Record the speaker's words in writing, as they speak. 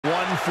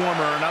form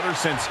or another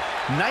since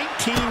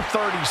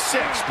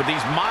 1936, but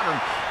these modern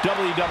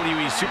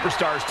WWE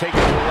superstars take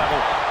it to a level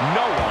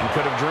no one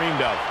could have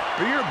dreamed of.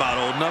 Well, you're about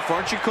old enough,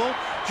 aren't you, Cole?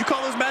 Did you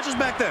call those matches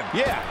back then?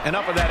 Yeah,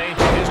 enough of that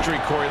ancient history,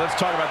 Corey. Let's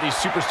talk about these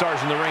superstars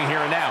in the ring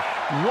here and now.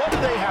 What do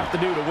they have to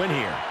do to win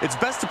here? It's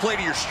best to play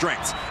to your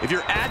strengths. If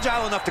you're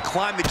agile enough to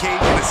climb the cage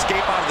and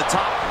escape out of the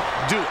top,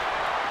 do it.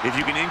 If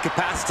you can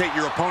incapacitate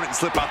your opponent and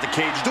slip out the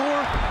cage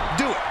door,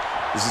 do it.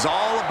 This is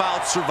all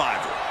about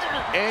survival.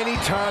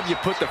 Anytime you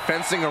put the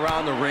fencing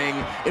around the ring,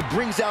 it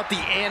brings out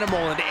the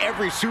animal in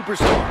every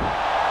superstar.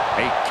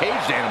 A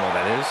caged animal,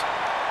 that is.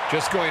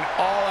 Just going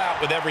all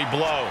out with every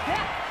blow.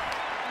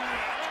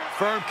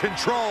 Firm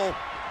control.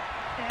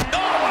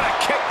 Oh, what a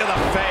kick to the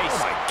face.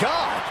 Oh, my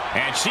God.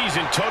 And she's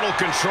in total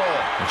control.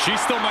 And she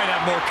still might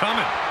have more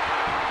coming.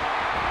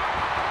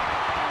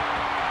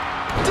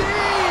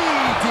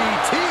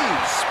 DDT.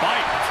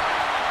 Spiked.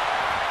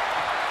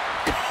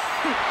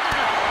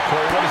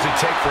 Corey, what does it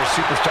take for a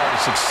superstar to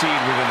succeed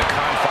within the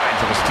confines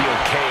of a steel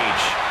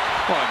cage?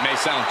 Well, it may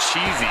sound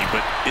cheesy, but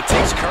it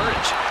takes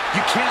courage.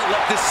 You can't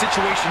let this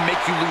situation make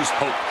you lose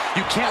hope.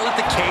 You can't let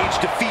the cage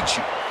defeat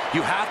you.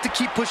 You have to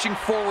keep pushing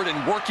forward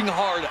and working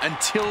hard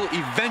until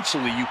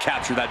eventually you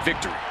capture that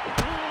victory.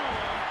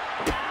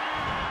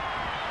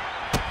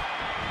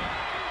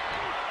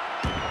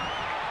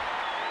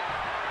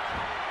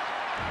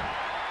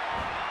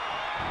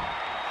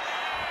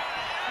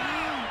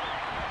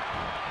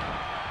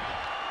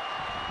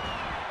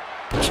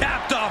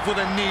 Capped off with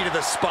a knee to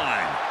the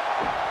spine.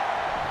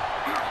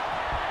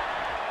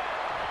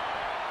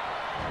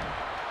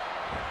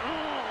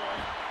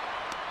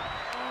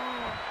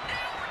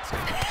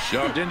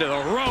 Shoved into the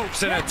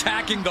ropes and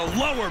attacking the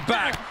lower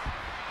back.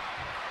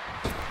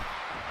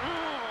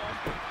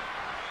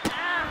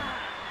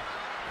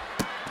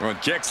 Well,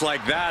 kicks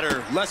like that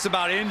are less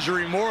about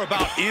injury, more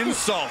about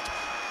insult.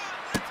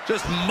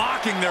 Just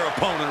mocking their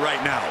opponent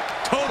right now.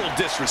 Total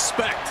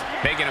disrespect.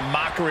 Making a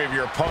mockery of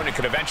your opponent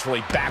could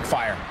eventually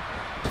backfire.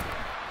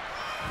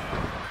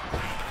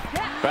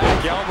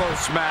 Back elbow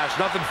smash,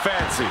 nothing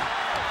fancy.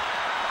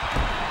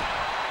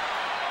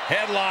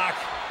 Headlock.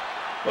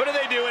 What are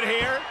they doing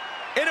here?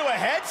 Into a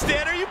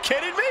headstand? Are you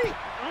kidding me?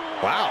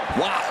 Wow.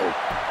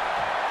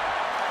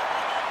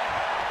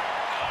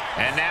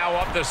 And now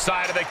up the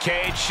side of the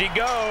cage she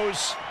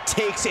goes.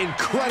 Takes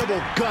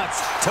incredible guts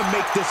to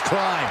make this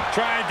climb.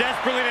 Trying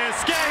desperately to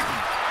escape.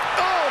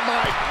 Oh,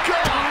 my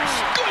gosh.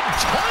 Good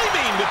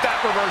timing with that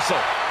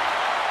reversal.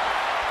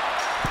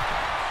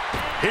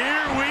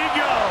 Here we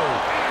go.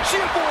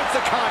 She avoids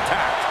the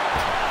contact.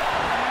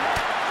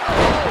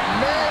 Oh,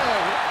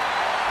 man.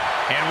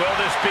 And will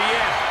this be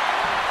it?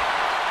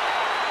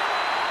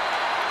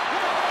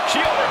 She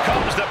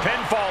overcomes the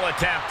pinfall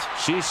attempt.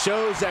 She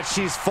shows that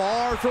she's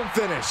far from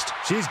finished.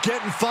 She's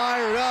getting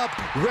fired up,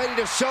 ready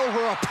to show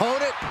her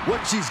opponent what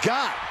she's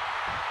got.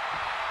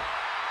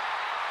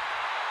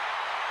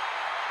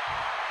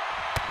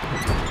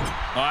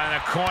 On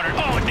the corner.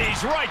 Oh,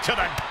 knees right to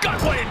the gut.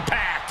 What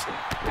impact.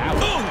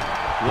 Ooh.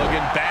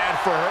 Looking bad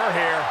for her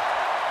here.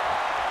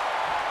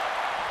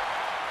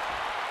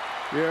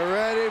 You're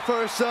ready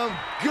for some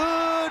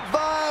good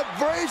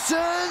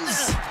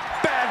vibrations?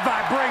 Bad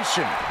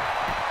vibration.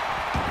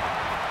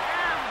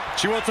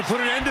 She wants to put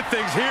an end to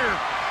things here.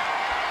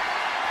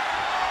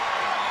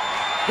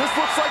 This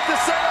looks like the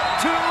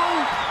setup too.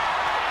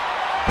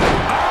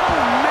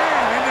 Oh,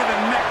 man, into the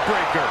neck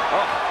breaker.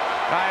 Oh,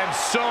 I am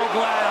so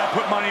glad I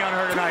put money on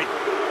her tonight.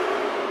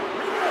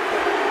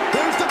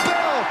 There's the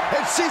bell,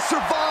 and she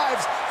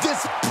survives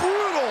this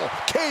brutal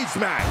cage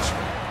match.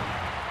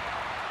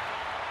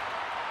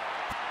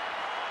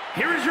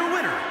 Here is your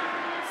winner,